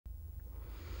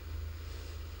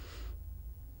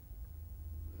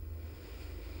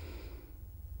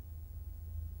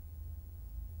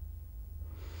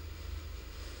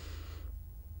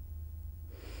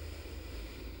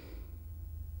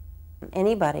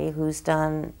anybody who's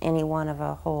done any one of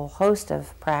a whole host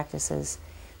of practices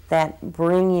that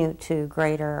bring you to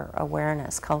greater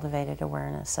awareness, cultivated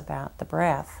awareness about the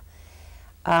breath,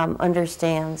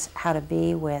 understands how to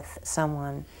be with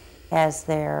someone as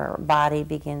their body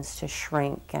begins to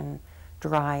shrink and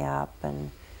dry up,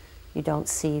 and you don't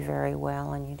see very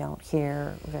well, and you don't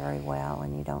hear very well,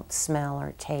 and you don't smell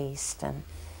or taste, and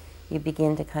you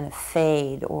begin to kind of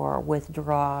fade or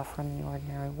withdraw from the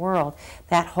ordinary world.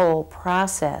 That whole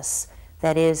process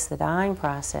that is the dying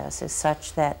process is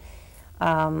such that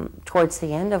towards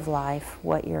the end of life,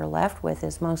 what you're left with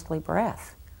is mostly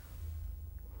breath.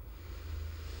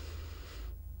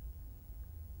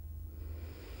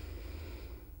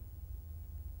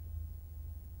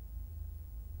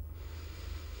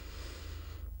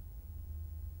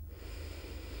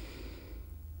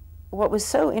 What was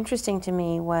so interesting to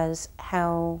me was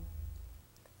how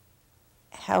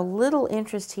little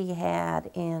interest he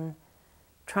had in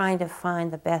trying to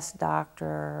find the best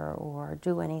doctor or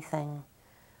do anything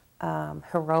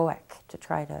heroic to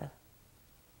try to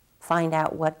find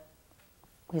out what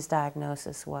his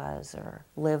diagnosis was or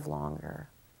live longer.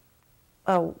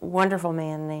 A wonderful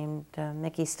man named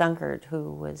Mickey Stunkard,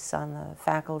 who was on the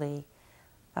faculty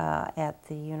at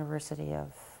the University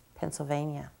of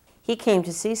Pennsylvania. He came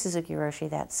to see Suzuki Roshi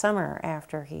that summer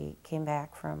after he came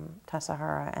back from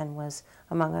Tassajara and was,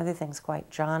 among other things, quite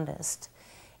jaundiced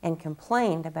and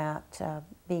complained about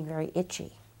being very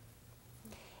itchy.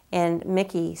 And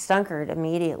Mickey Stunkard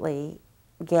immediately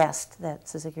guessed that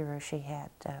Suzuki Roshi had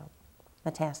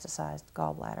metastasized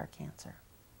gallbladder cancer.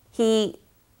 He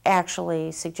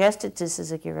actually suggested to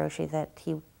Suzuki Roshi that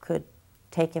he could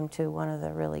take him to one of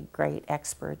the really great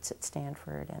experts at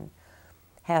Stanford and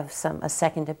have a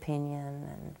second opinion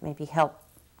and maybe help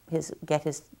get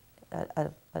his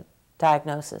a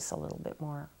diagnosis a little bit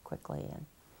more quickly.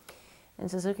 And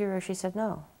Suzuki Roshi said,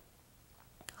 no,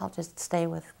 I'll just stay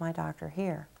with my doctor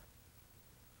here.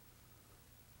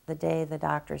 The day the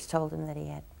doctors told him that he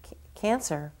had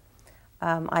cancer,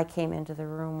 I came into the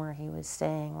room where he was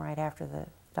staying right after the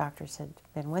doctors had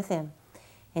been with him,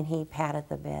 and he patted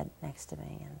the bed next to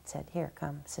me and said, here,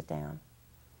 come, sit down.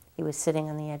 He was sitting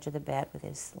on the edge of the bed with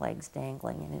his legs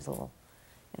dangling in his little,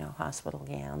 hospital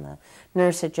gown. The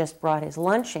nurse had just brought his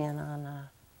lunch in on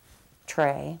a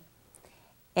tray,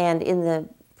 and in the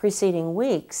preceding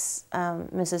weeks,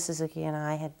 Mrs. Suzuki and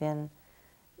I had been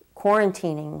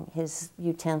quarantining his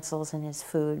utensils and his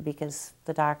food because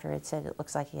the doctor had said it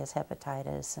looks like he has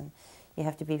hepatitis and you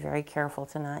have to be very careful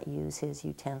to not use his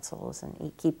utensils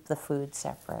and keep the food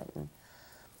separate. And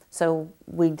so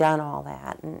we'd done all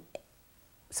that. And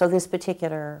so this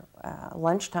particular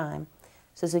lunchtime,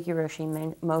 Suzuki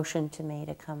Roshi motioned to me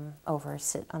to come over,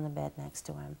 sit on the bed next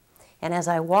to him. And as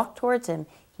I walked towards him,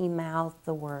 he mouthed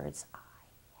the words,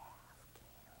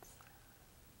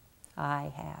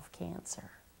 I have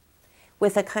cancer,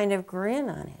 with a kind of grin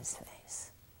on his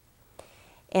face.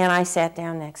 And I sat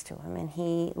down next to him, and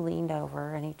he leaned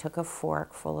over and he took a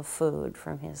fork full of food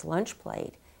from his lunch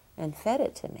plate and fed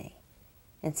it to me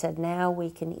and said, now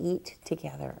we can eat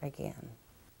together again.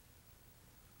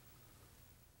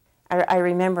 I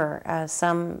remember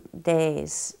some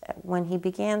days when he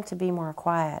began to be more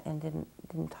quiet and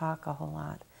didn't talk a whole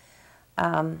lot.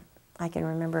 I can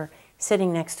remember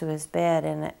sitting next to his bed,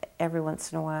 and every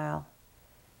once in a while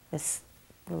this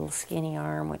little skinny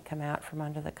arm would come out from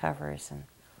under the covers,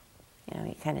 and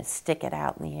he'd kind of stick it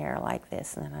out in the air like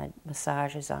this, and then I'd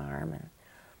massage his arm, and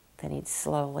then he'd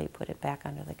slowly put it back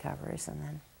under the covers,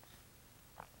 and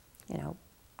then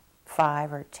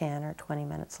 5 or 10 or 20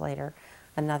 minutes later,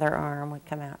 another arm would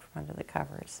come out from under the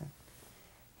covers,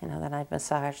 and then I'd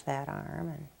massage that arm,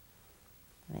 and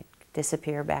it'd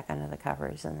disappear back under the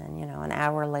covers, and then an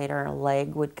hour later a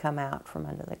leg would come out from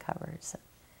under the covers,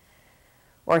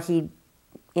 or he'd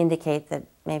indicate that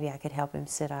maybe I could help him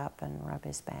sit up and rub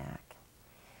his back,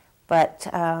 but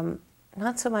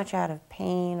not so much out of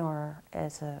pain or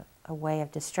as a way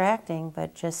of distracting,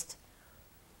 but just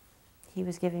he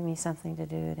was giving me something to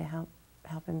do to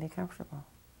help him be comfortable.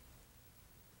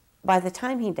 By the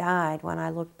time he died, when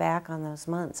I looked back on those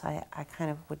months, I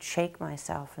kind of would shake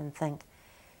myself and think,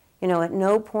 at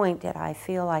no point did I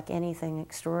feel like anything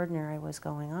extraordinary was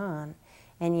going on,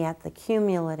 and yet the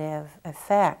cumulative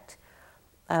effect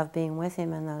of being with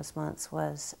him in those months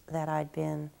was that I'd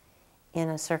been in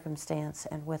a circumstance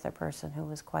and with a person who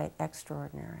was quite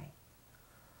extraordinary.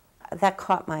 That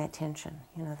caught my attention,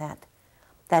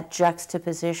 that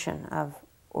juxtaposition of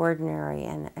ordinary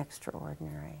and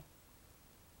extraordinary.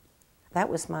 That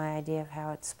was my idea of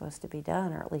how it's supposed to be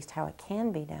done, or at least how it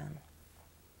can be done.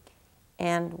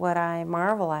 And what I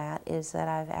marvel at is that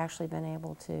I've actually been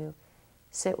able to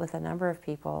sit with a number of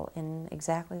people in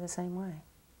exactly the same way.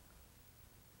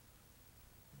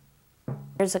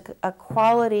 There's a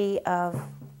quality of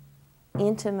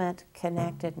intimate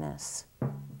connectedness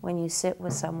when you sit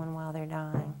with someone while they're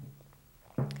dying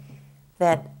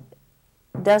that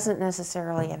doesn't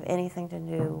necessarily have anything to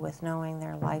do with knowing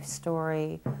their life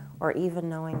story or even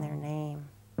knowing their name.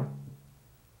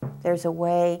 There's a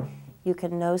way you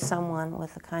can know someone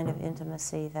with a kind of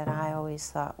intimacy that I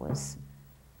always thought was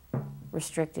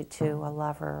restricted to a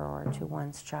lover or to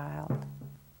one's child.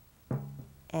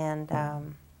 And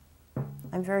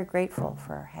I'm very grateful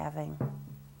for having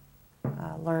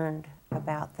learned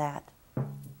about that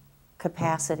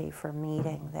capacity for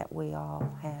meeting that we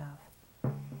all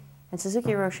have. And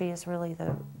Suzuki Roshi is really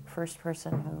the first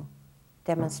person who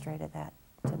demonstrated that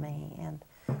to me and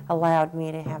allowed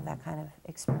me to have that kind of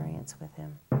experience with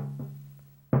him.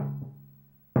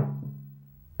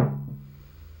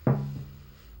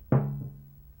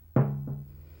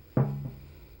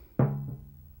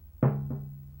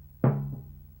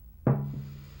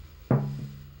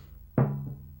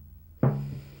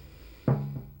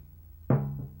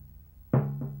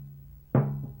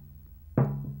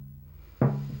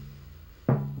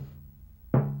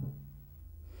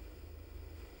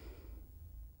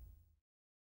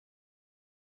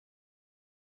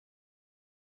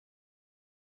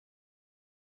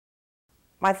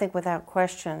 I think without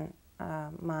question,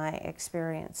 my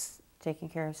experience taking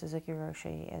care of Suzuki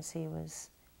Roshi as he was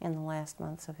in the last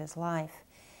months of his life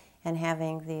and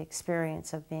having the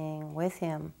experience of being with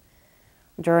him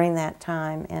during that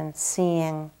time and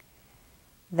seeing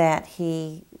that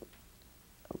he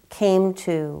came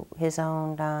to his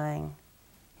own dying,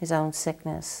 his own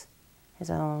sickness,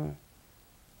 his own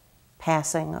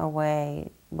passing away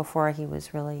before he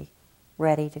was really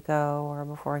ready to go or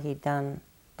before he'd done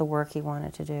the work he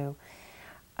wanted to do.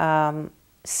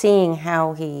 Seeing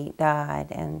how he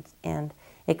died and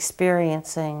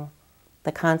experiencing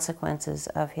the consequences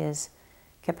of his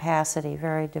capacity,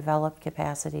 very developed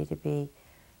capacity to be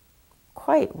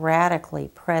quite radically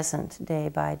present day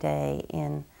by day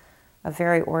in a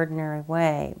very ordinary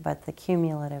way, but the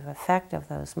cumulative effect of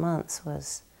those months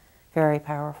was very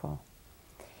powerful.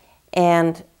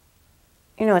 And,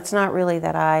 you know, it's not really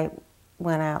that I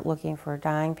went out looking for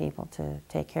dying people to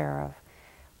take care of,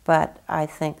 but I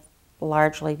think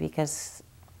largely because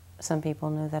some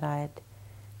people knew that I had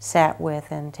sat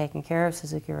with and taken care of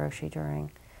Suzuki Roshi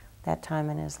during that time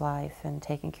in his life and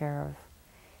taken care of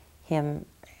him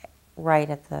right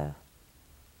at the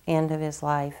end of his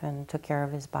life and took care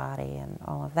of his body and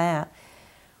all of that.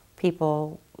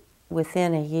 People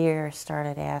within a year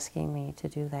started asking me to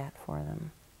do that for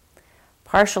them.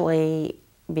 Partially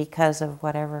because of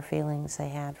whatever feelings they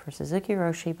had for Suzuki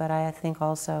Roshi, but I think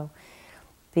also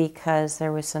because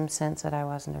there was some sense that I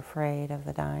wasn't afraid of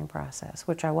the dying process,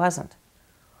 which I wasn't.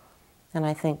 And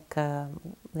I think the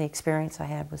experience I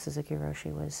had with Suzuki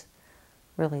Roshi was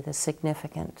really the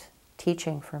significant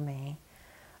teaching for me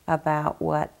about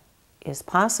what is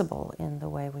possible in the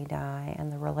way we die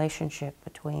and the relationship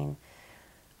between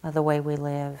the way we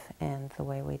live and the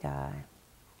way we die.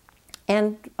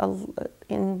 And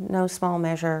in no small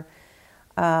measure,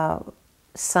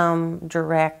 some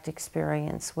direct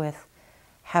experience with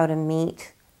how to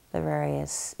meet the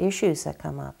various issues that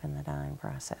come up in the dying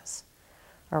process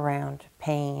around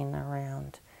pain,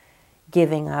 around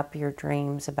giving up your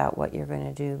dreams about what you're going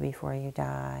to do before you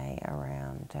die,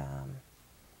 around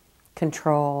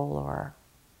control or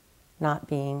not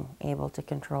being able to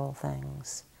control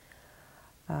things,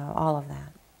 all of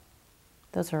that.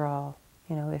 Those are all,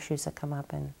 you know, issues that come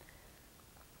up in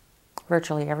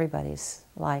virtually everybody's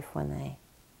life when they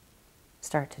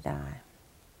start to die.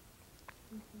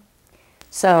 Mm-hmm.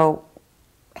 So,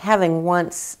 having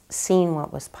once seen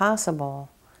what was possible,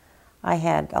 I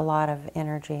had a lot of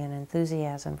energy and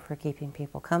enthusiasm for keeping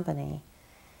people company,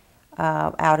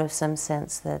 out of some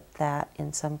sense that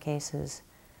in some cases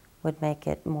would make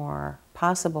it more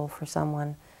possible for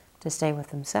someone to stay with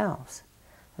themselves.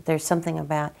 That there's something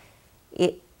about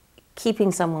it,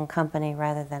 keeping someone company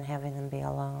rather than having them be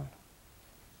alone.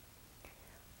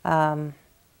 I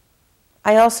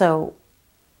also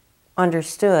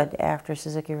understood after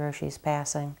Suzuki Roshi's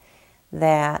passing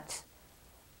that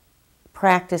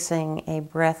practicing a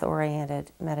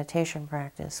breath-oriented meditation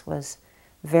practice was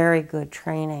very good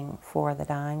training for the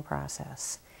dying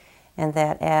process, and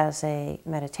that as a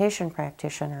meditation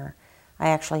practitioner, I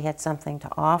actually had something to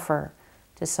offer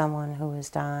to someone who was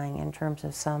dying in terms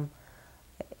of some,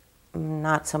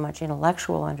 not so much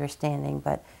intellectual understanding,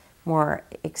 but more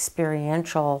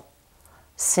experiential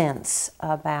sense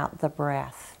about the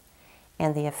breath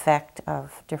and the effect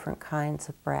of different kinds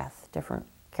of breath, different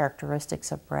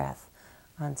characteristics of breath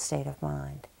on state of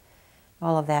mind.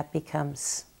 All of that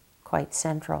becomes quite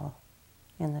central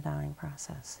in the dying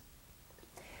process.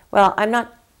 Well, I'm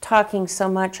not talking so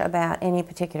much about any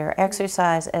particular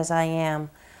exercise as I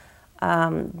am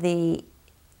the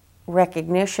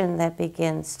recognition that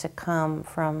begins to come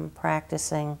from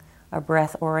practicing a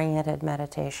breath-oriented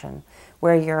meditation,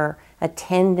 where you're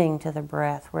attending to the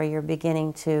breath, where you're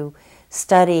beginning to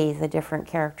study the different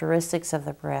characteristics of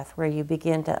the breath, where you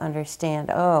begin to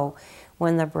understand, oh,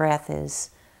 when the breath is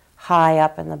high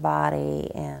up in the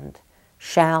body and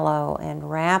shallow and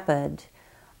rapid,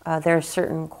 there are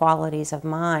certain qualities of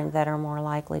mind that are more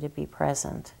likely to be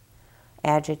present.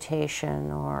 Agitation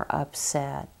or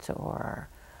upset or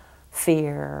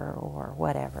fear or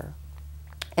whatever.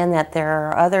 And that there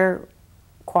are other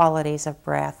qualities of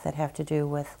breath that have to do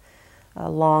with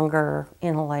longer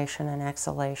inhalation and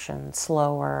exhalation,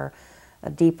 slower,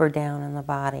 deeper down in the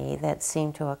body, that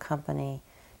seem to accompany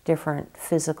different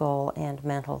physical and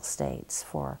mental states,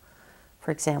 for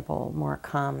example, more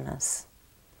calmness.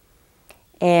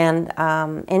 And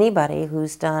anybody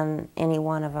who's done any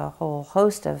one of a whole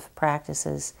host of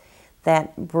practices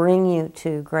that bring you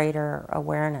to greater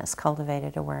awareness,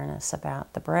 cultivated awareness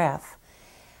about the breath,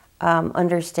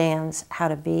 understands how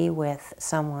to be with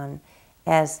someone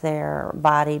as their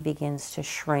body begins to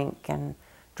shrink and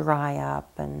dry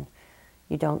up, and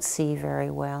you don't see very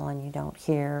well, and you don't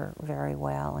hear very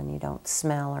well, and you don't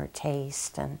smell or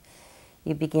taste, and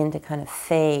you begin to kind of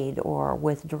fade or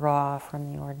withdraw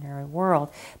from the ordinary world.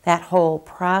 That whole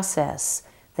process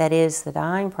that is the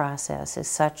dying process is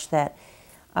such that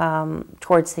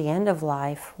towards the end of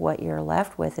life, what you're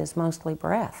left with is mostly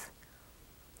breath.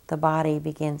 The body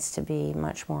begins to be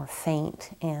much more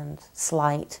faint and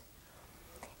slight.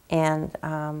 And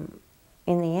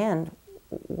in the end,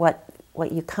 what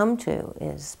you come to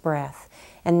is breath.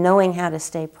 And knowing how to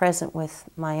stay present with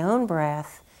my own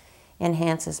breath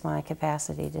enhances my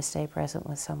capacity to stay present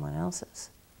with someone else's.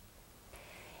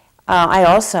 I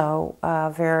also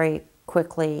very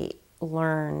quickly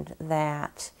learned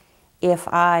that if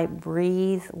I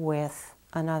breathe with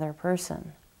another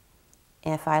person,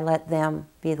 if I let them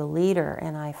be the leader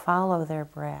and I follow their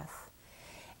breath,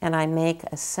 and I make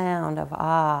a sound of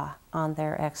ah on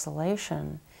their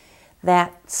exhalation,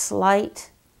 that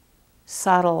slight,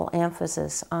 subtle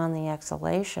emphasis on the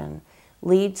exhalation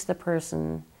leads the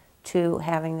person to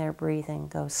having their breathing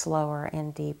go slower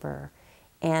and deeper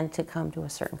and to come to a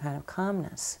certain kind of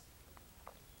calmness.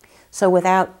 So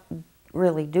without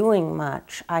really doing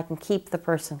much, I can keep the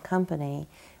person company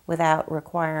without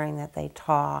requiring that they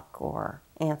talk or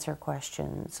answer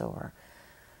questions or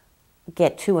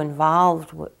get too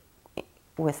involved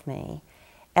with me.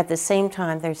 At the same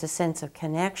time, there's a sense of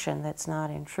connection that's not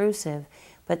intrusive,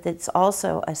 but that's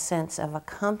also a sense of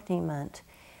accompaniment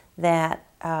that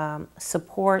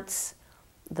supports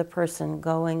the person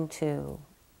going to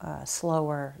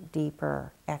slower,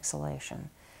 deeper exhalation,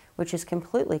 which is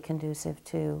completely conducive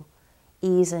to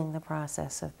easing the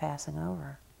process of passing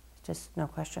over. Just no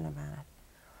question about it.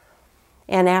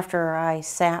 And after I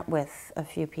sat with a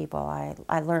few people,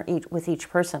 I learned, with each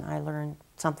person, I learned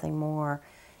something more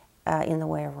in the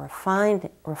way of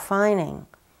refining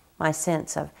my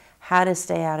sense of how to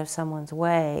stay out of someone's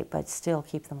way but still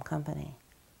keep them company.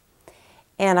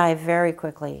 And I very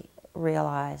quickly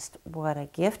realized what a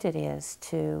gift it is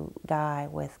to die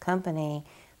with company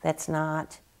that's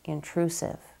not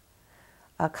intrusive.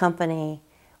 A company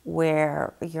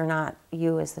where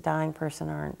you as the dying person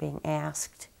aren't being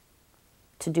asked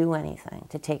to do anything,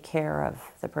 to take care of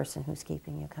the person who's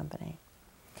keeping you company.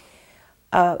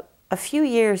 A few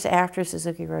years after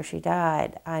Suzuki Roshi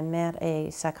died, I met a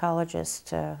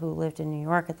psychologist who lived in New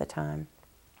York at the time,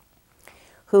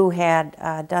 who had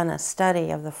done a study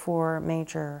of the 4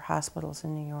 major hospitals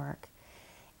in New York,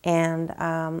 and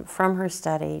from her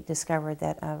study discovered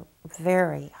that a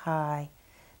very high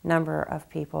number of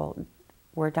people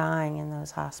were dying in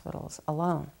those hospitals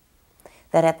alone.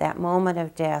 That at that moment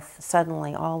of death,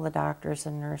 suddenly all the doctors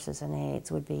and nurses and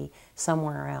aides would be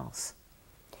somewhere else.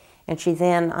 And she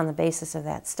then, on the basis of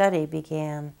that study,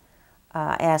 began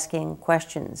asking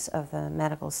questions of the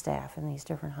medical staff in these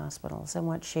different hospitals. And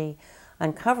what she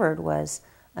uncovered was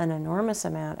an enormous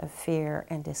amount of fear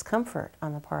and discomfort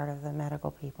on the part of the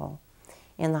medical people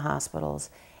in the hospitals,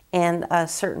 and a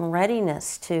certain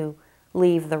readiness to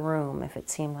leave the room if it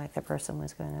seemed like the person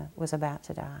was about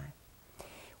to die.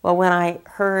 Well, when I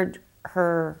heard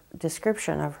her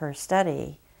description of her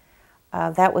study,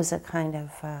 that was a kind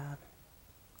of,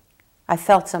 I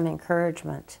felt some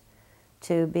encouragement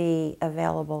to be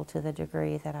available to the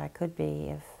degree that I could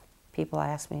be people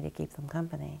ask me to keep them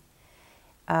company,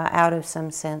 out of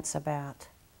some sense about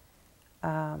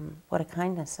what a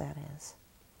kindness that is.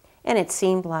 And it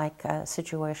seemed like a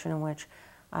situation in which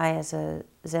I, as a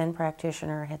Zen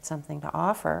practitioner, had something to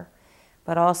offer,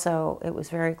 but also it was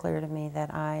very clear to me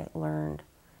that I learned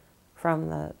from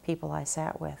the people I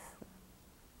sat with.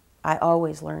 I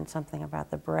always learned something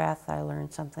about the breath. I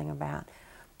learned something about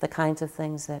the kinds of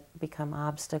things that become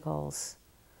obstacles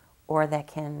or that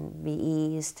can be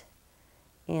eased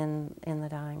in the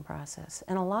dying process.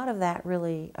 And a lot of that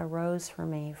really arose for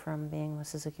me from being with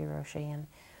Suzuki Roshi and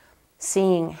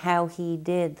seeing how he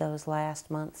did those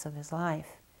last months of his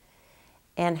life,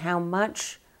 and how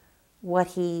much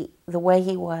the way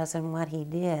he was and what he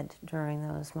did during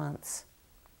those months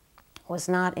was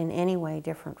not in any way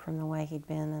different from the way he'd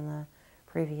been in the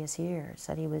previous years,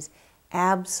 that he was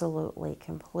absolutely,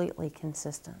 completely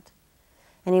consistent.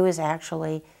 And he was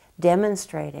actually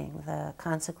demonstrating the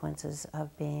consequences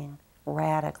of being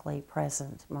radically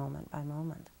present moment by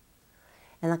moment,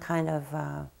 and the kind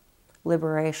of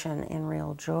liberation and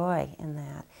real joy in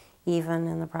that, even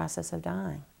in the process of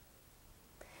dying.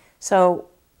 So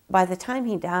by the time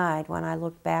he died, when I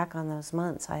looked back on those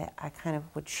months, I kind of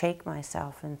would shake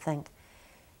myself and think,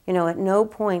 you know, at no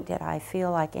point did I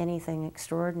feel like anything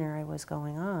extraordinary was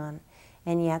going on,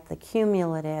 and yet the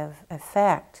cumulative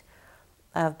effect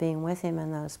of being with him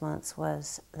in those months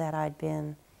was that I'd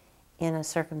been in a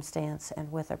circumstance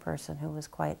and with a person who was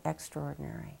quite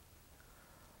extraordinary.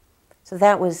 So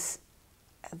that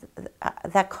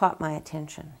caught my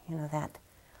attention, you know,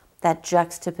 that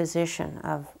juxtaposition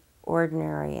of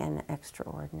ordinary and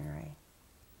extraordinary.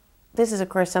 This is, of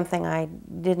course, something I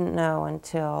didn't know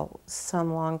until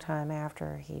some long time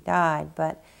after he died,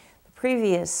 but the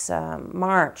previous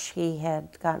March he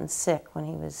had gotten sick when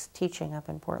he was teaching up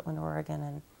in Portland, Oregon,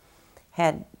 and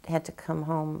had to come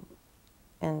home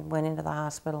and went into the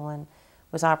hospital and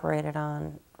was operated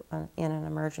on in an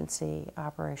emergency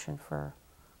operation for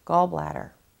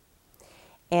gallbladder.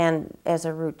 And as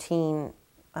a routine,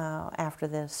 after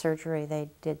the surgery, they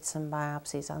did some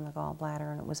biopsies on the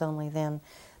gallbladder, and it was only then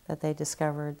that they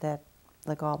discovered that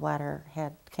the gallbladder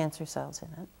had cancer cells in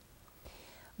it.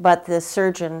 But the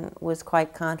surgeon was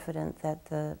quite confident that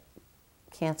the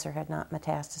cancer had not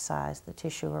metastasized. The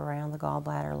tissue around the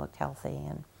gallbladder looked healthy.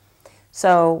 And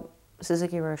so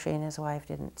Suzuki Roshi and his wife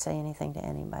didn't say anything to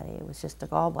anybody. It was just a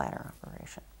gallbladder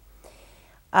operation.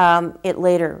 It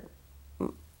later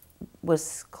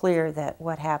was clear that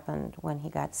what happened when he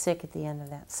got sick at the end of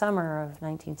that summer of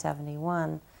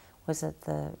 1971 was that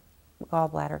the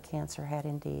gallbladder cancer had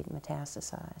indeed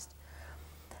metastasized.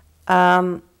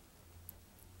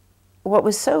 What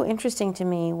was so interesting to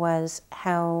me was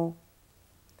how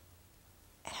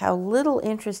little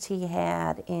interest he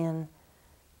had in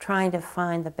trying to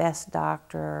find the best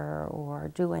doctor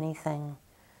or do anything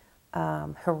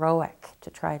heroic to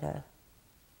try to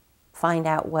find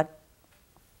out what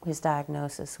his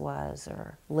diagnosis was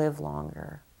or live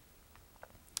longer.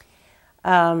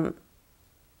 A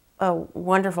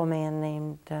wonderful man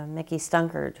named Mickey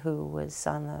Stunkard, who was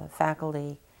on the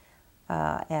faculty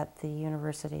at the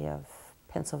University of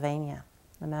Pennsylvania,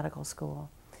 the medical school,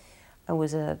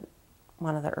 was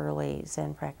one of the early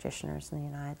Zen practitioners in the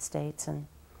United States, and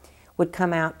would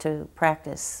come out to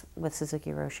practice with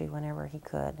Suzuki Roshi whenever he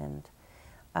could, and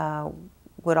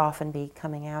would often be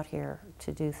coming out here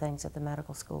to do things at the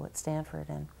medical school at Stanford.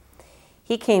 And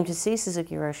he came to see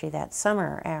Suzuki Roshi that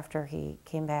summer after he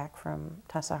came back from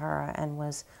Tassajara and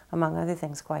was, among other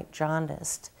things, quite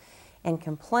jaundiced and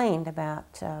complained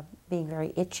about being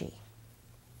very itchy.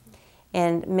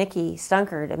 And Mickey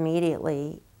Stunkard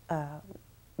immediately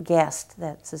guessed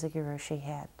that Suzuki Roshi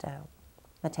had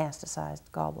metastasized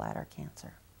gallbladder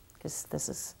cancer, because this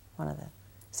is one of the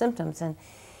symptoms. And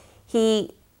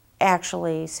he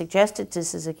actually suggested to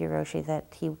Suzuki Roshi that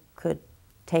he could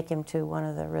take him to one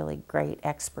of the really great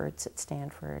experts at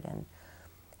Stanford and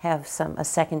have a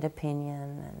second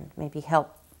opinion and maybe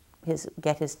help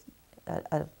get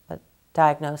a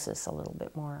diagnosis a little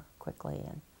bit more quickly.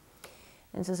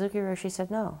 And Suzuki Roshi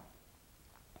said, no,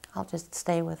 I'll just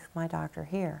stay with my doctor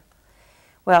here.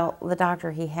 Well, the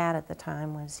doctor he had at the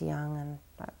time was young, and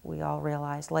we all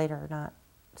realized later not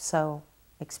so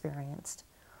experienced.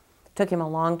 It took him a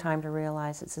long time to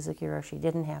realize that Suzuki Roshi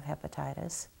didn't have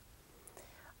hepatitis.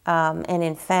 And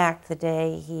in fact, the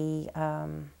day he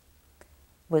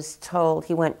was told,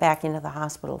 he went back into the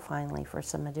hospital finally for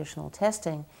some additional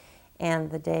testing,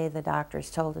 and the day the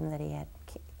doctors told him that he had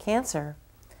cancer,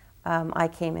 I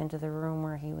came into the room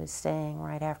where he was staying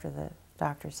right after the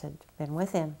doctors had been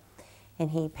with him,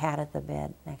 and he patted the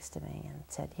bed next to me and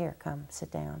said, "Here, come,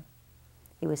 sit down."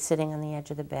 he was sitting on the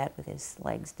edge of the bed with his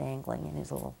legs dangling in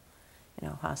his little,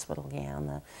 hospital gown.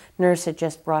 The nurse had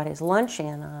just brought his lunch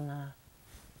in on a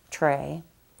tray.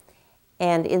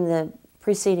 And in the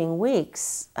preceding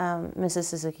weeks, Mrs.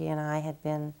 Suzuki and I had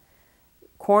been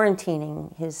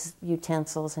quarantining his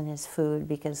utensils and his food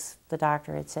because the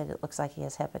doctor had said it looks like he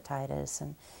has hepatitis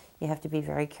and you have to be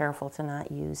very careful to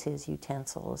not use his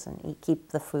utensils and keep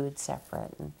the food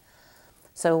separate. And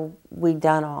so we'd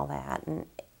done all that. And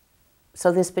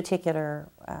so this particular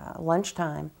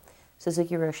lunchtime,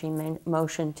 Suzuki Roshi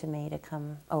motioned to me to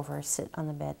come over, sit on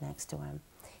the bed next to him.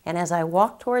 And as I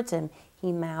walked towards him,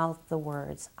 he mouthed the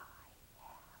words,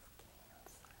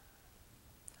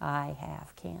 "I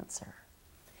have cancer,"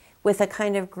 with a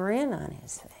kind of grin on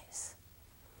his face.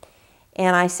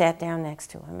 And I sat down next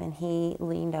to him, and he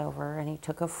leaned over, and he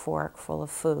took a fork full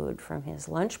of food from his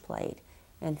lunch plate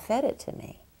and fed it to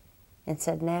me and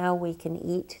said, "Now we can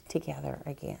eat together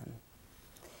again."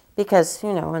 Because,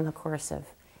 in the course of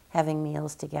having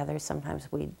meals together,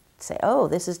 sometimes we'd say, "Oh,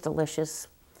 this is delicious.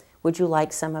 Would you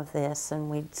like some of this?" And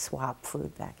we'd swap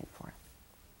food back and forth.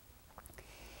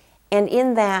 And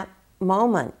in that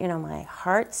moment, my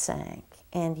heart sank.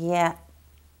 And yet,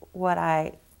 what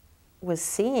I was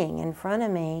seeing in front of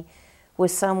me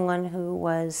was someone who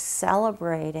was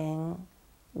celebrating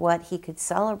what he could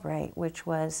celebrate, which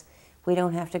was, we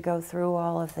don't have to go through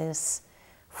all of this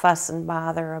fuss and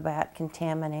bother about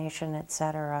contamination,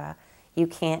 etc. You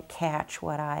can't catch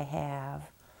what I have.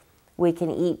 We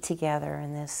can eat together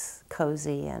in this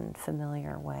cozy and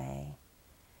familiar way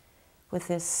with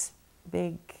this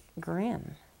big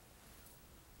grin.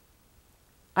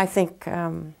 I think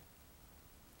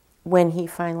when he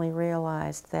finally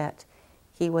realized that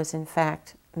he was in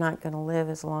fact not going to live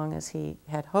as long as he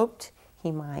had hoped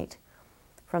he might,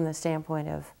 from the standpoint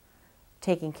of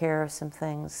taking care of some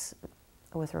things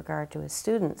with regard to his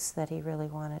students that he really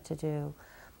wanted to do,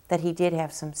 that he did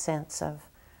have some sense of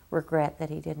regret that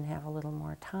he didn't have a little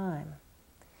more time.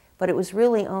 But it was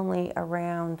really only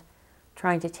around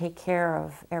trying to take care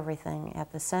of everything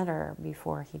at the center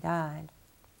before he died.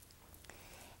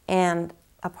 And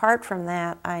apart from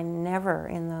that, I never,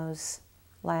 in those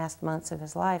last months of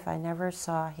his life, I never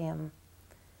saw him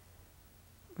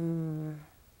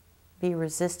be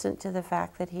resistant to the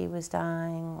fact that he was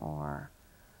dying or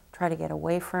try to get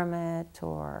away from it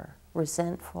or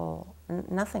resentful,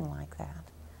 nothing like that.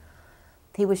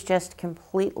 He was just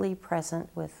completely present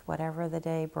with whatever the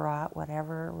day brought,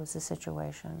 whatever was the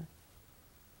situation.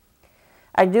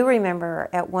 I do remember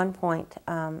at one point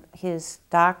his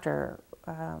doctor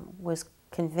was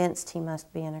convinced he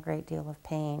must be in a great deal of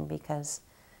pain because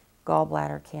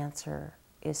gallbladder cancer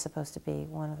is supposed to be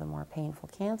one of the more painful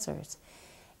cancers.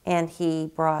 And he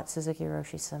brought Suzuki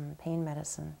Roshi some pain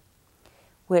medicine,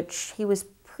 which he was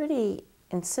pretty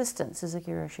insistent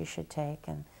Suzuki Roshi should take.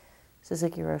 And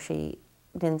Suzuki Roshi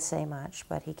didn't say much,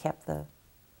 but he kept the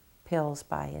pills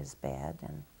by his bed.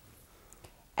 And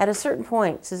at a certain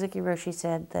point, Suzuki Roshi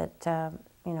said that,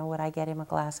 would I get him a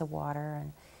glass of water?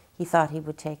 And he thought he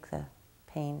would take the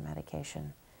pain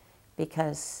medication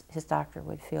because his doctor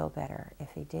would feel better if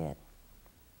he did.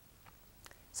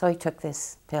 So he took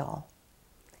this pill.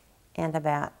 And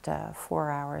about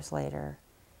 4 hours later,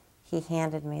 he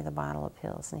handed me the bottle of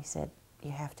pills and he said,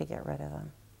 "You have to get rid of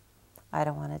them. I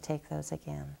don't want to take those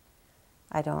again.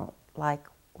 I don't like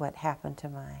what happened to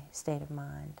my state of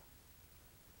mind."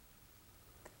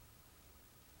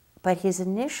 But his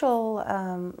initial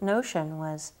notion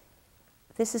was,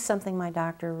 this is something my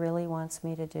doctor really wants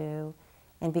me to do,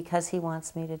 and because he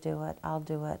wants me to do it, I'll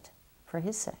do it for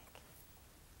his sake.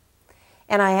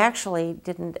 And I actually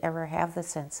didn't ever have the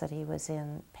sense that he was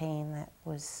in pain that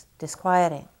was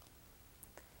disquieting.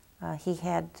 He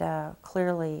had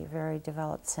clearly a very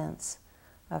developed sense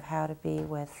of how to be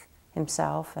with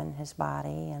himself and his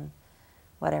body and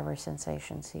whatever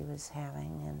sensations he was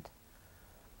having. And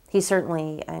he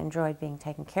certainly enjoyed being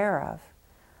taken care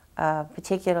of,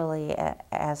 particularly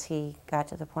as he got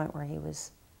to the point where he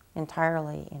was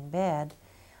entirely in bed.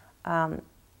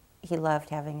 He loved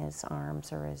having his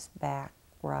arms or his back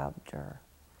rubbed or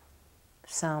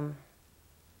some,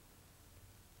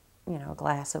 a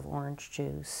glass of orange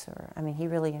juice. He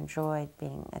really enjoyed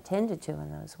being attended to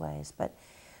in those ways, but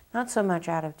not so much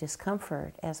out of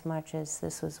discomfort as much as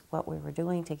this was what we were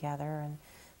doing together, and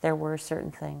there were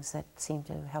certain things that seemed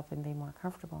to help him be more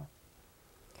comfortable.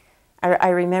 I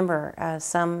remember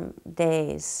some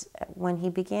days when he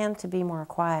began to be more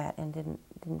quiet and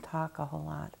didn't talk a whole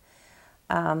lot.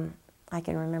 I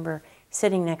can remember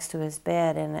sitting next to his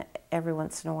bed, and every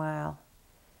once in a while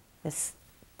this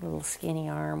little skinny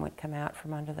arm would come out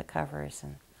from under the covers,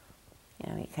 and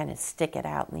you know, he'd kind of stick it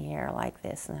out in the air like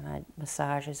this, and then I'd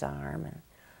massage his arm, and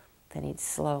then he'd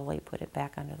slowly put it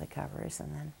back under the covers,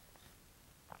 and then,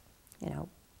 you know,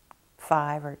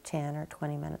 5 or 10 or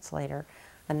 20 minutes later,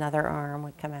 another arm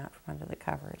would come out from under the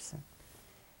covers, and,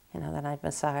 you know, then I'd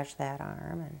massage that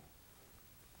arm, and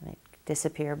it'd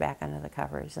disappear back under the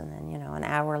covers, and then, you know, an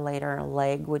hour later, a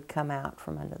leg would come out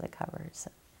from under the covers.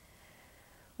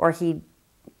 Or he'd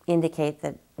indicate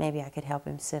that maybe I could help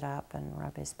him sit up and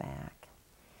rub his back.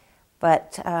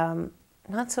 But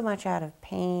not so much out of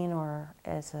pain or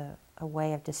as a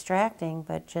way of distracting,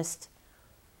 but just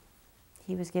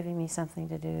he was giving me something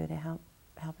to do to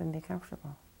help him be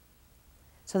comfortable.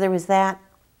 So there was that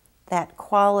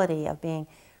quality of being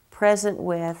present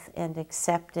with and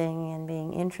accepting and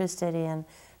being interested in,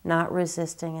 not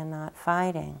resisting and not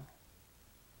fighting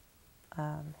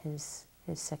his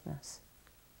sickness.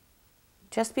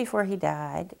 Just before he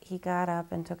died, he got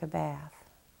up and took a bath,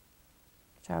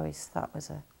 which I always thought was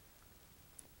a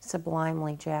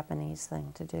sublimely Japanese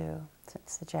thing to do,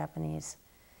 since the Japanese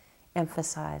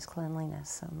emphasize cleanliness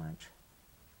so much.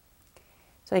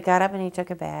 So he got up and he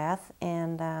took a bath,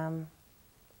 and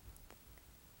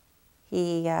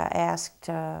he asked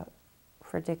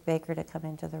for Dick Baker to come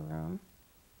into the room.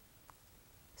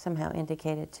 Somehow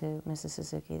indicated to Mrs.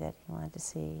 Suzuki that he wanted to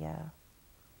see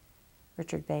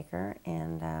Richard Baker,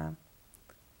 and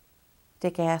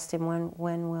Dick asked him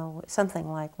when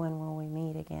will we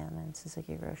meet again, and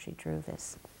Suzuki Roshi drew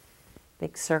this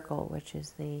big circle, which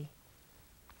is the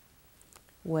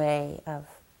way of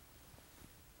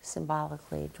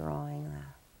symbolically drawing the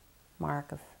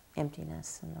mark of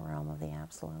emptiness in the realm of the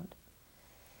absolute.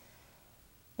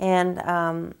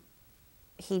 And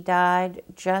he died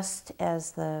just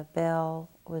as the bell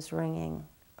was ringing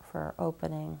for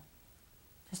opening,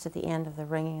 just at the end of the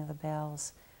ringing of the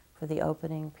bells for the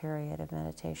opening period of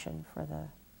meditation for the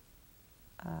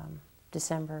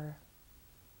December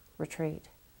retreat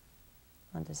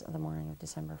on the morning of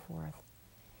December 4th.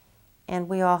 And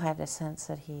we all had a sense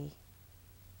that he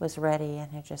was ready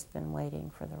and had just been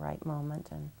waiting for the right moment,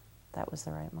 and that was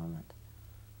the right moment.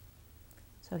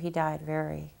 So he died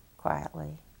very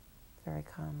quietly, very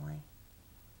calmly.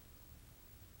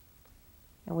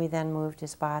 And we then moved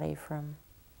his body from,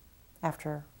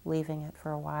 after leaving it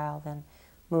for a while, then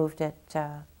moved it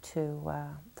to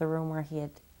the room where he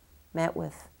had met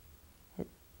with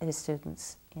his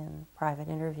students in private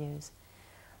interviews,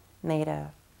 made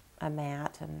a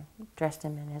mat and dressed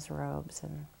him in his robes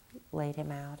and laid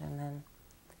him out, and then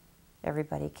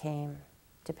everybody came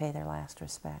to pay their last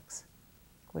respects,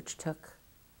 which took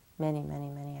many, many,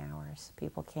 many hours.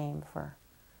 People came for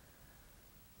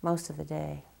most of the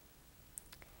day.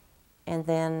 And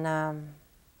then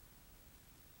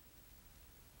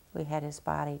we had his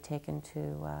body taken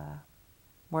to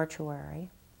mortuary,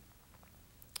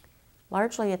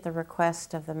 largely at the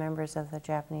request of the members of the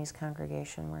Japanese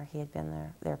congregation, where he had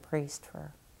been their priest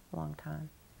for a long time.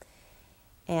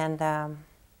 And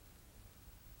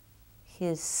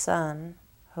his son,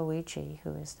 Hoichi,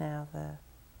 who is now the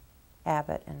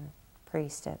abbot and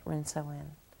priest at Rinso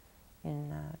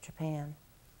in Japan,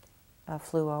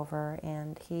 flew over,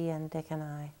 and he and Dick and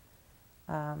I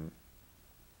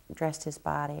dressed his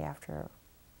body after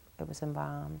it was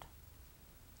embalmed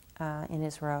in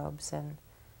his robes, and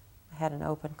had an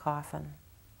open coffin,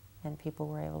 and people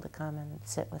were able to come and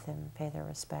sit with him and pay their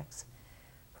respects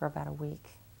for about a week.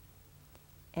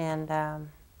 And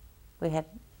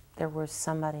there was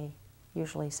somebody,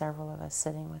 usually several of us,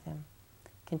 sitting with him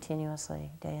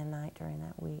continuously, day and night during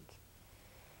that week.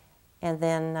 And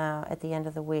then at the end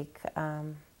of the week,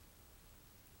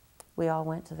 we all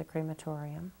went to the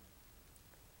crematorium.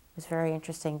 It was very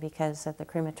interesting because at the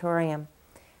crematorium,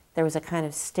 there was a kind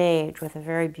of stage with a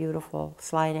very beautiful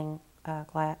sliding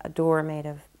a door made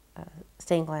of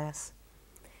stained glass,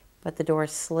 but the door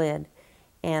slid,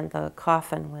 and the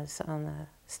coffin was on the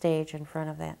stage in front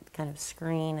of that kind of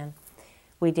screen, and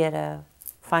we did a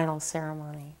final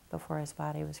ceremony before his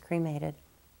body was cremated.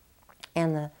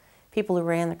 And the people who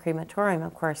ran the crematorium,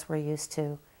 of course, were used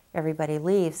to everybody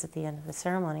leaves at the end of the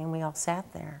ceremony, and we all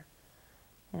sat there.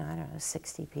 You know, I don't know,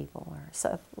 60 people, or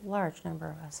a large number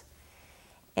of us.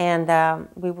 And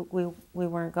we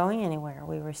weren't going anywhere.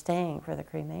 We were staying for the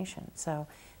cremation. So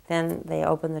then they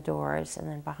opened the doors, and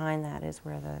then behind that is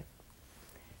where the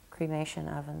cremation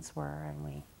ovens were, and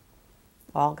we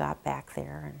all got back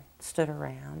there and stood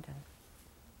around and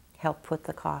helped put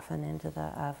the coffin into the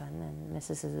oven, and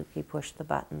Mrs. Suzuki pushed the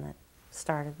button that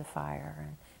started the fire,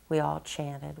 and we all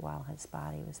chanted while his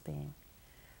body was being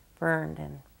burned.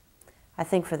 And I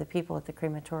think for the people at the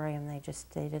crematorium, they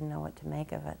didn't know what to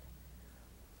make of it.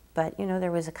 But, you know,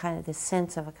 there was a kind of this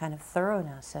sense of a kind of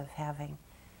thoroughness of having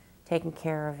taken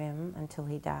care of him until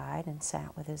he died and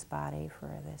sat with his body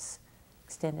for this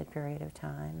extended period of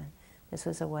time. And this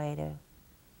was a way to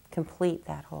complete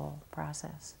that whole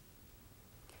process.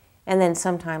 And then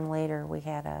sometime later we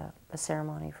had a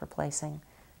ceremony for placing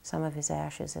some of his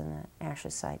ashes in the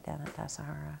ashes site down at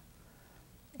Tassajara.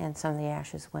 And some of the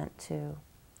ashes went to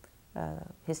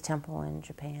his temple in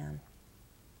Japan.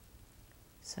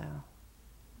 So,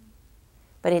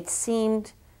 but it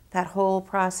seemed, that whole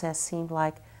process seemed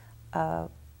like a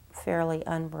fairly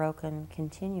unbroken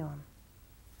continuum.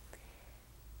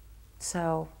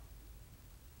 So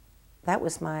that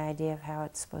was my idea of how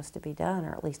it's supposed to be done,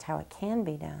 or at least how it can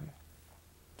be done.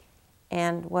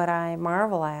 And what I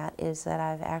marvel at is that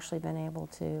I've actually been able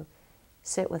to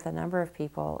sit with a number of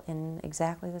people in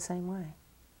exactly the same way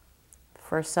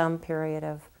for some period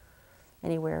of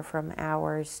anywhere from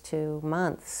hours to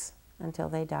months until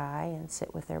they die, and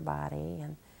sit with their body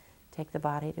and take the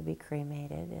body to be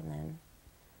cremated, and then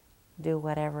do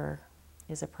whatever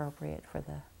is appropriate for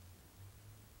the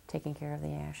taking care of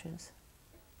the ashes.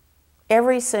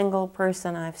 Every single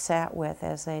person I've sat with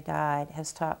as they died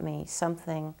has taught me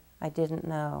something I didn't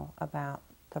know about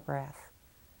the breath,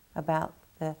 about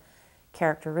the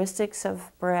characteristics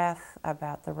of breath,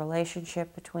 about the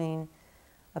relationship between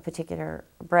a particular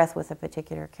breath with a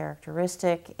particular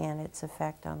characteristic and its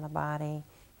effect on the body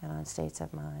and on states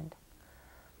of mind.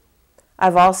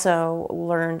 I've also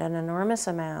learned an enormous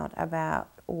amount about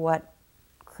what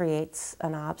creates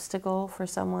an obstacle for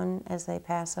someone as they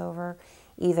pass over,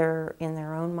 either in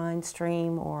their own mind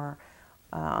stream or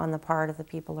on the part of the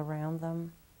people around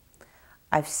them.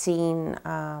 I've seen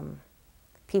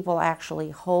people actually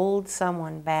hold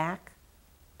someone back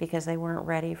because they weren't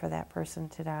ready for that person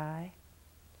to die.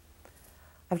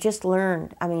 I've just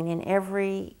learned, I mean, in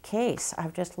every case,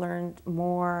 I've just learned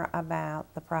more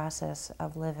about the process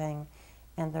of living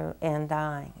and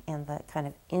dying, and the kind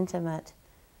of intimate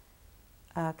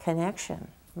connection.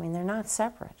 I mean, they're not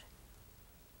separate.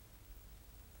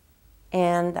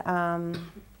 And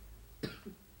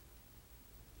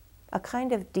a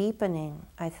kind of deepening,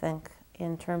 I think,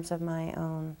 in terms of my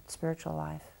own spiritual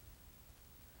life.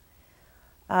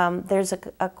 There's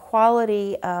a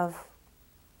quality of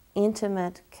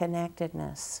intimate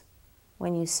connectedness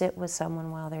when you sit with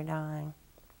someone while they're dying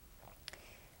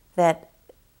that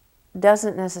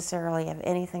doesn't necessarily have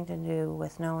anything to do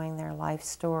with knowing their life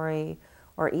story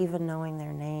or even knowing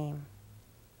their name.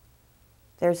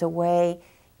 There's a way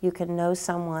you can know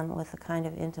someone with a kind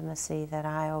of intimacy that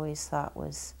I always thought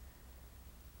was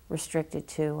restricted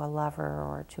to a lover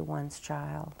or to one's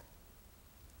child.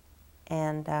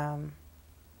 And I'm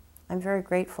very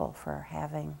grateful for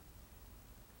having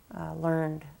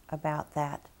learned about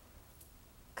that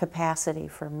capacity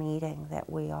for meeting that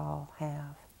we all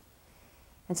have.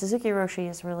 And Suzuki Roshi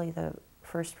is really the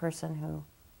first person who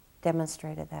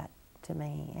demonstrated that to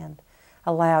me and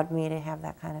allowed me to have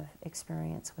that kind of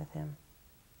experience with him.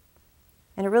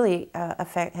 And it really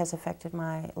has affected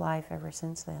my life ever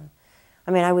since then.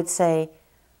 I mean, I would say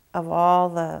of all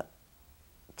the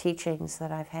teachings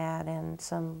that I've had, and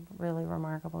some really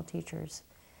remarkable teachers,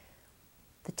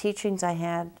 the teachings I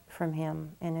had from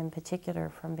him, and in particular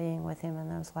from being with him in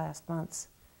those last months,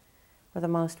 were the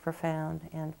most profound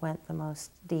and went the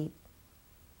most deep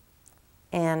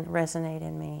and resonate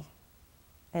in me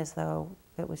as though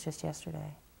it was just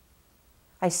yesterday.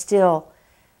 I still,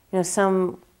 you know,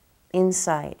 some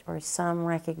insight or some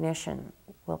recognition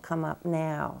will come up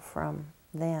now from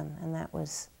then, and that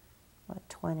was, what,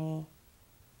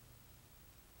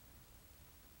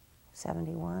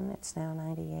 2071? It's now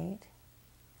 98.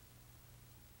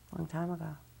 Long time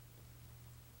ago.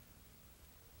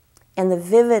 And the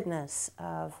vividness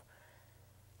of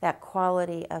that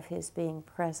quality of his being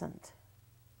present.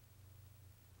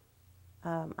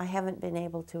 I haven't been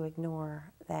able to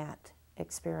ignore that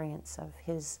experience of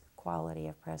his quality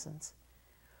of presence.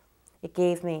 He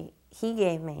gave me,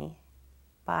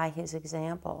 by his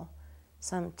example,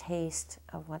 some taste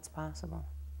of what's possible.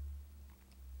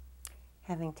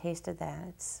 Having tasted that,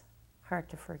 it's hard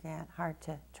to forget, hard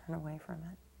to turn away from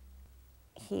it.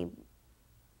 He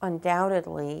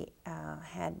undoubtedly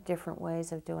had different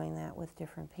ways of doing that with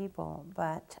different people,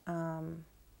 but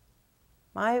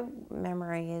my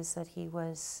memory is that he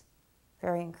was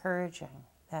very encouraging,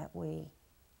 that we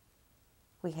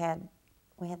had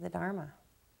the Dharma,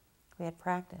 we had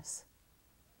practice,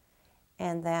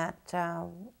 and that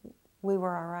we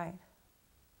were all right.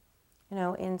 You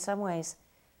know, in some ways,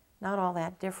 not all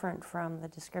that different from the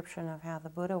description of how the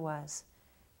Buddha was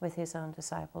with his own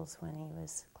disciples when he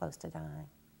was close to dying.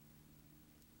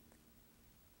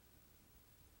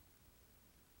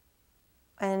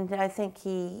 And I think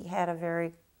he had a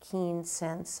very keen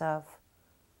sense of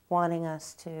wanting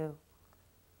us to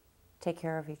take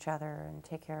care of each other and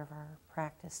take care of our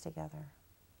practice together.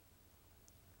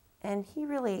 And he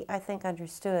really, I think,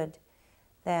 understood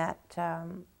that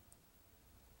the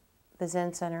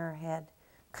Zen Center had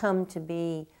come to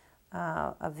be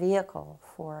a vehicle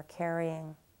for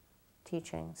carrying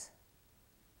teachings.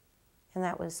 And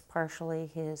that was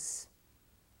partially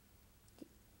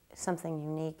something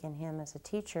unique in him as a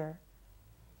teacher,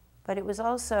 but it was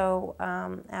also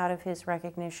out of his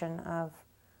recognition of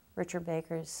Richard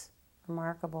Baker's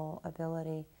remarkable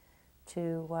ability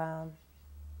to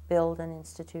build an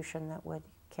institution that would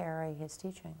carry his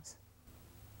teachings.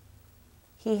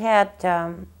 He had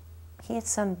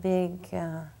some big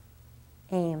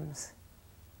aims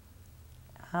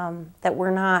that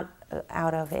were not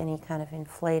out of any kind of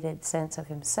inflated sense of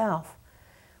himself,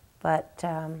 but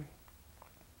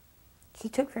he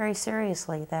took very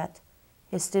seriously that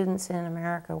his students in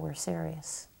America were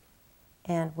serious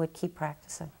and would keep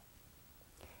practicing.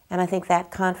 And I think that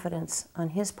confidence on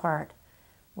his part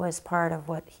was part of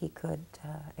what he could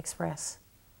express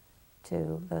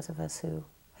to those of us who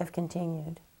have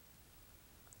continued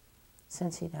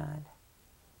since he died.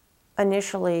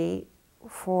 Initially,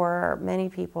 for many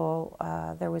people,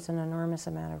 there was an enormous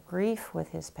amount of grief with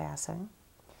his passing.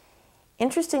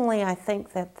 Interestingly, I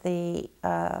think that the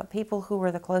people who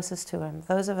were the closest to him,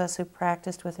 those of us who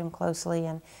practiced with him closely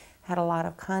and had a lot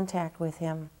of contact with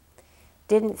him,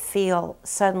 didn't feel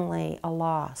suddenly a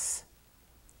loss.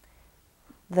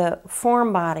 The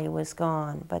form body was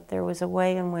gone, but there was a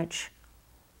way in which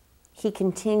he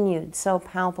continued so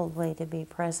palpably to be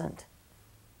present.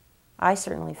 I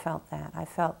certainly felt that. I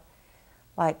felt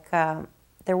like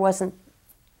there wasn't,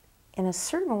 in a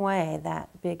certain way,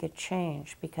 that big a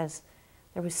change, because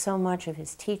there was so much of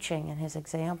his teaching and his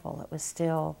example that was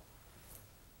still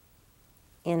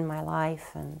in my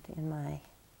life and in my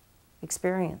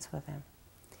experience with him.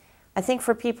 I think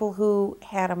for people who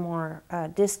had a more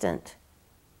distant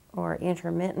or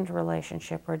intermittent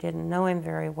relationship or didn't know him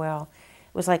very well,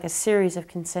 it was like a series of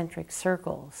concentric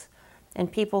circles.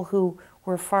 And people who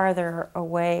were farther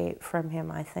away from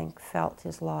him, I think, felt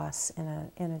his loss in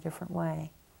a different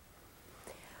way.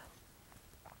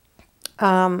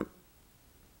 I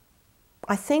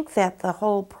think that the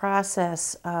whole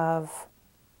process of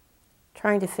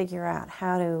trying to figure out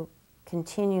how to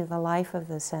continue the life of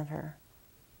the center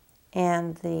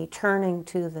and the turning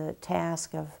to the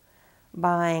task of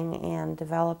buying and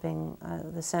developing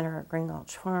the center at Green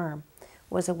Gulch Farm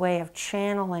was a way of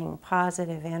channeling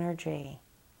positive energy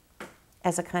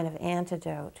as a kind of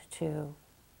antidote to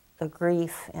the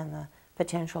grief and the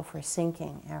potential for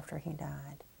sinking after he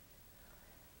died.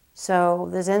 So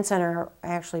the Zen Center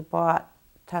actually bought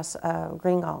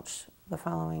Green Gulch the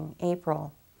following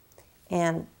April,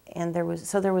 and there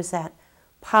was that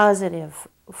positive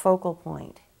focal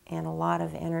point, and a lot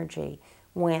of energy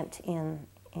went in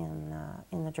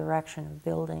the direction of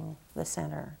building the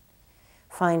center,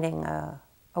 finding a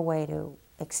way to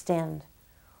extend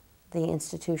the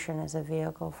institution as a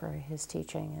vehicle for his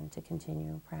teaching and to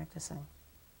continue practicing.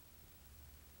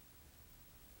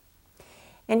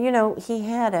 And you know, he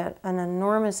had an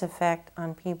enormous effect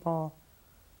on people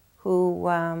who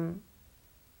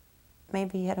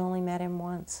maybe had only met him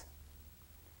once.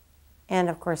 And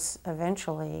of course,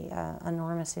 eventually,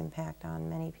 enormous impact on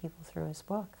many people through his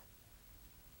book.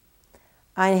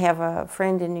 I have a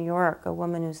friend in New York, a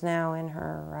woman who's now in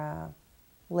her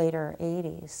later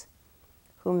 80s,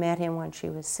 who met him when she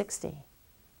was 60,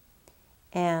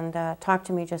 and talked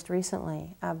to me just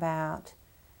recently about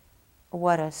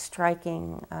what a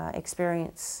striking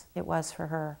experience it was for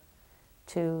her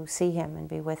to see him and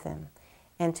be with him,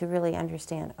 and to really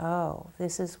understand, oh,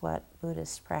 this is what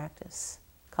Buddhist practice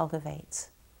cultivates,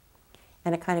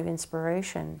 and a kind of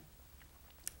inspiration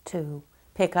to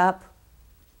pick up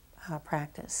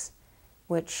practice,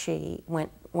 which she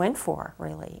went for,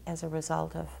 really, as a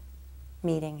result of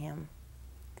meeting him.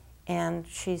 And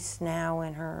she's now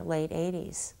in her late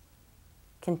 80s,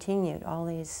 continued all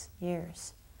these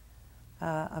years,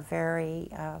 a very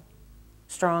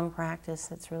strong practice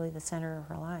that's really the center of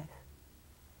her life,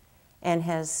 and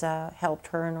has helped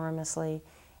her enormously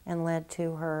and led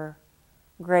to her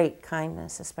great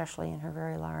kindness, especially in her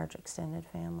very large extended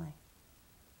family.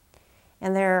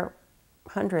 And there are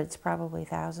hundreds, probably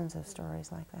thousands of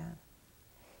stories like that.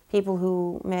 People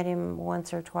who met him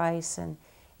once or twice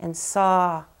and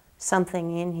saw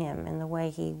something in him, in the way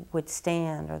he would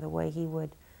stand or the way he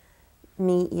would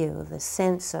meet you, the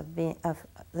sense of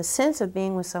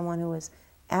being with someone who was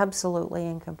absolutely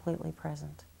and completely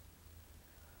present.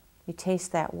 You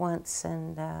taste that once,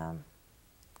 and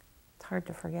hard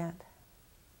to forget.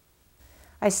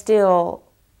 I still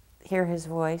hear his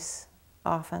voice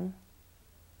often.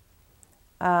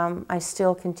 I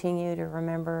still continue to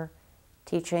remember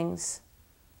teachings.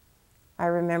 I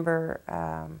remember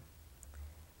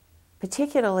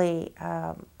particularly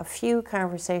a few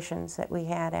conversations that we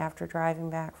had after driving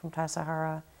back from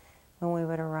Tassajara when we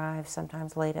would arrive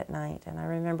sometimes late at night. And I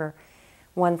remember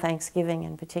one Thanksgiving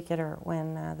in particular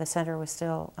when the center was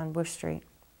still on Bush Street.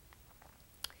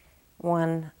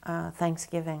 One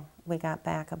Thanksgiving, we got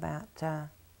back about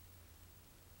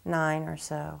 9 or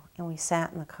so, and we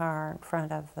sat in the car in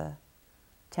front of the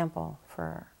temple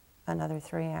for another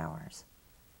 3 hours,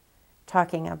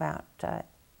 talking about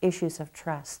issues of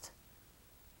trust.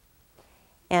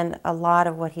 And a lot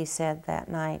of what he said that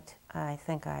night, I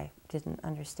think I didn't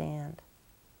understand.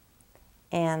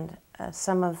 And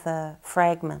some of the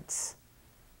fragments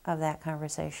of that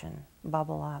conversation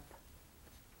bubble up.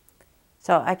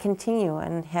 So I continue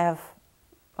and have,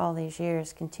 all these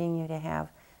years, continue to have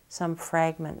some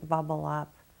fragment bubble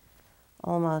up,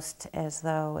 almost as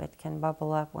though it can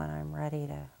bubble up when I'm ready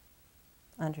to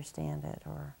understand it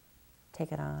or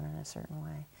take it on in a certain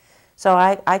way. So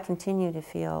I continue to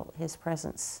feel his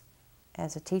presence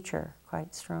as a teacher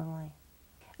quite strongly.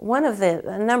 One of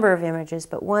a number of images,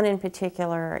 but one in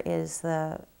particular is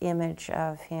the image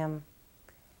of him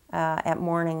at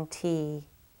morning tea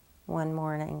one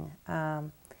morning,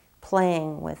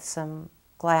 playing with some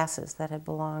glasses that had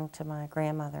belonged to my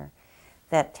grandmother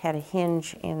that had a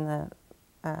hinge in the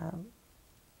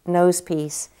nose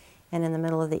piece and in the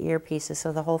middle of the earpieces,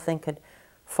 so the whole thing could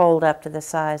fold up to the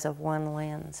size of one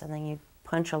lens, and then you'd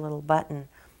punch a little button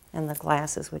and the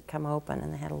glasses would come open,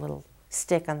 and they had a little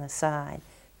stick on the side.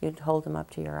 You'd hold them up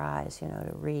to your eyes, you know,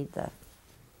 to read the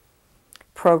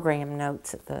program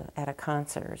notes at a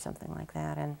concert or something like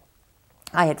that. And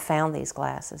I had found these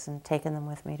glasses and taken them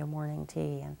with me to morning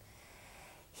tea, and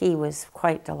he was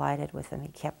quite delighted with them. He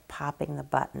kept popping the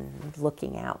button and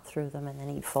looking out through them, and then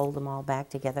he'd fold them all back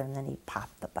together, and then he'd pop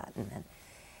the button. And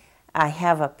I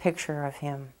have a picture of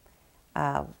him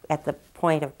at the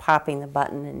point of popping the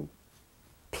button and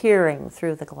peering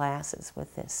through the glasses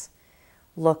with this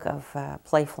look of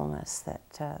playfulness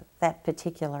that that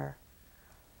particular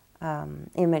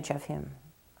image of him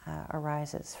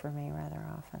arises for me rather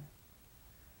often.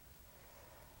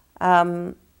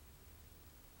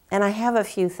 And I have a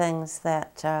few things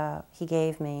that he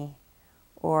gave me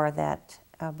or that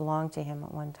belonged to him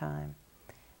at one time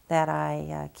that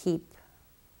I keep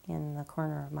in the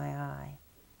corner of my eye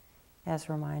as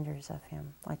reminders of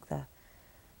him, like the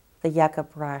yucca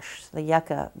brush, the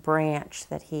yucca branch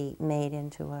that he made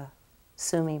into a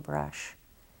sumi brush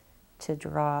to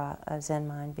draw a Zen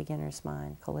Mind, Beginner's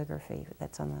Mind calligraphy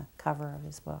that's on the cover of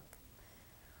his book.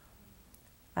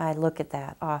 I look at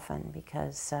that often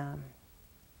because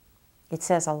it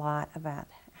says a lot about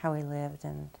how he lived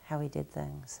and how he did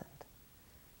things. And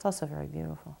it's also very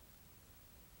beautiful.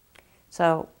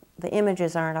 So the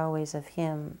images aren't always of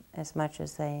him as much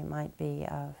as they might be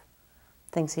of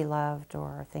things he loved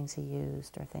or things he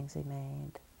used or things he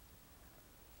made.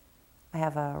 I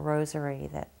have a rosary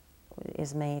that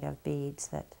is made of beads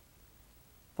that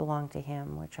belong to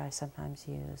him, which I sometimes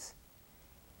use.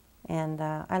 And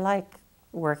I like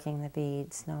working the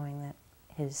beads, knowing that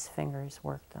his fingers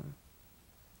worked them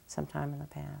sometime in the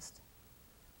past.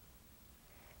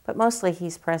 But mostly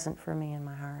he's present for me in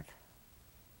my heart,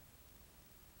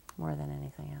 more than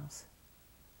anything else.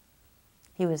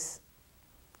 He was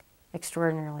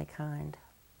extraordinarily kind.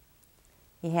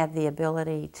 He had the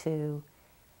ability to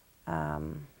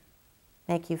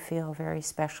make you feel very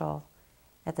special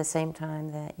at the same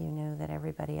time that you knew that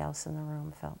everybody else in the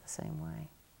room felt the same way.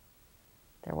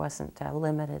 There wasn't a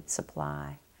limited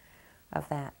supply of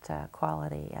that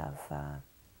quality of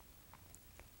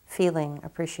feeling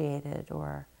appreciated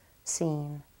or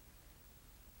seen.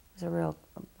 It was a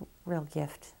real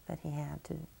gift that he had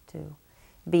to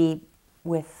be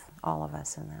with all of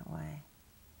us in that way.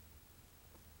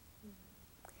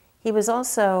 He was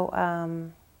also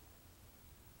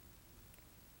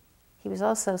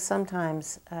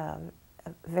sometimes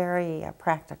very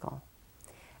practical.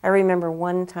 I remember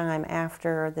one time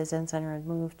after the Zen Center had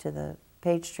moved to the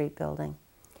Page Street building,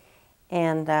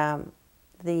 and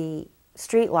the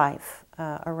street life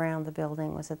around the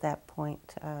building was at that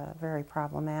point very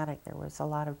problematic. There was a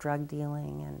lot of drug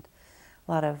dealing and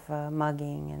a lot of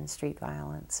mugging and street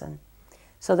violence, and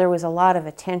so there was a lot of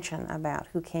attention about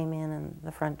who came in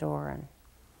the front door, and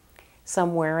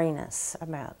some wariness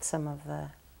about some of the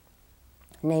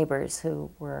neighbors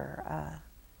who were,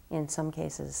 in some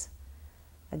cases,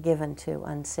 given to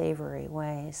unsavory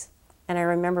ways. And I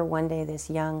remember one day this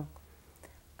young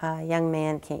a young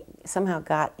man somehow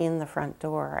got in the front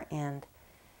door, and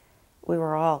we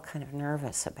were all kind of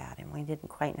nervous about him. We didn't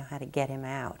quite know how to get him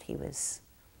out. He was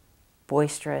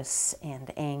boisterous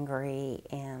and angry,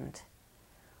 and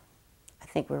I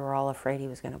think we were all afraid he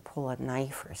was going to pull a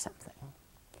knife or something.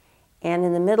 And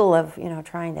in the middle of,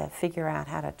 trying to figure out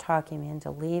how to talk him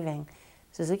into leaving,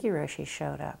 Suzuki Roshi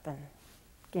showed up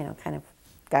and, kind of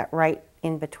got right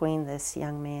in between this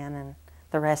young man and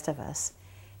the rest of us,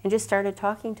 and just started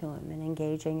talking to him and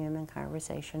engaging him in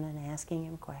conversation and asking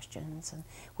him questions. And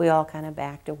we all kind of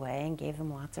backed away and gave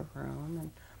him lots of room.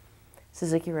 And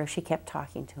Suzuki Roshi kept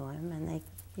talking to him, and they,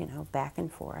 back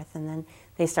and forth. And then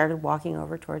they started walking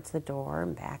over towards the door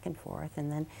and back and forth.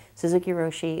 And then Suzuki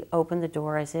Roshi opened the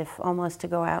door as if almost to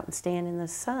go out and stand in the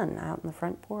sun out in the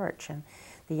front porch. And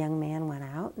the young man went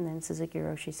out, and then Suzuki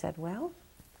Roshi said, "Well,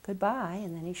 goodbye,"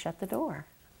 and then he shut the door.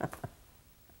 It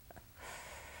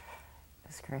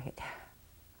was great.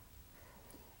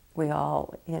 We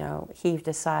all, heaved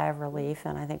a sigh of relief,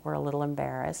 and I think we're a little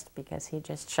embarrassed because he'd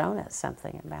just shown us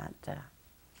something about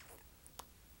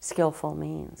skillful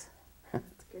means.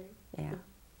 That's great. Yeah,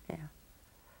 yeah.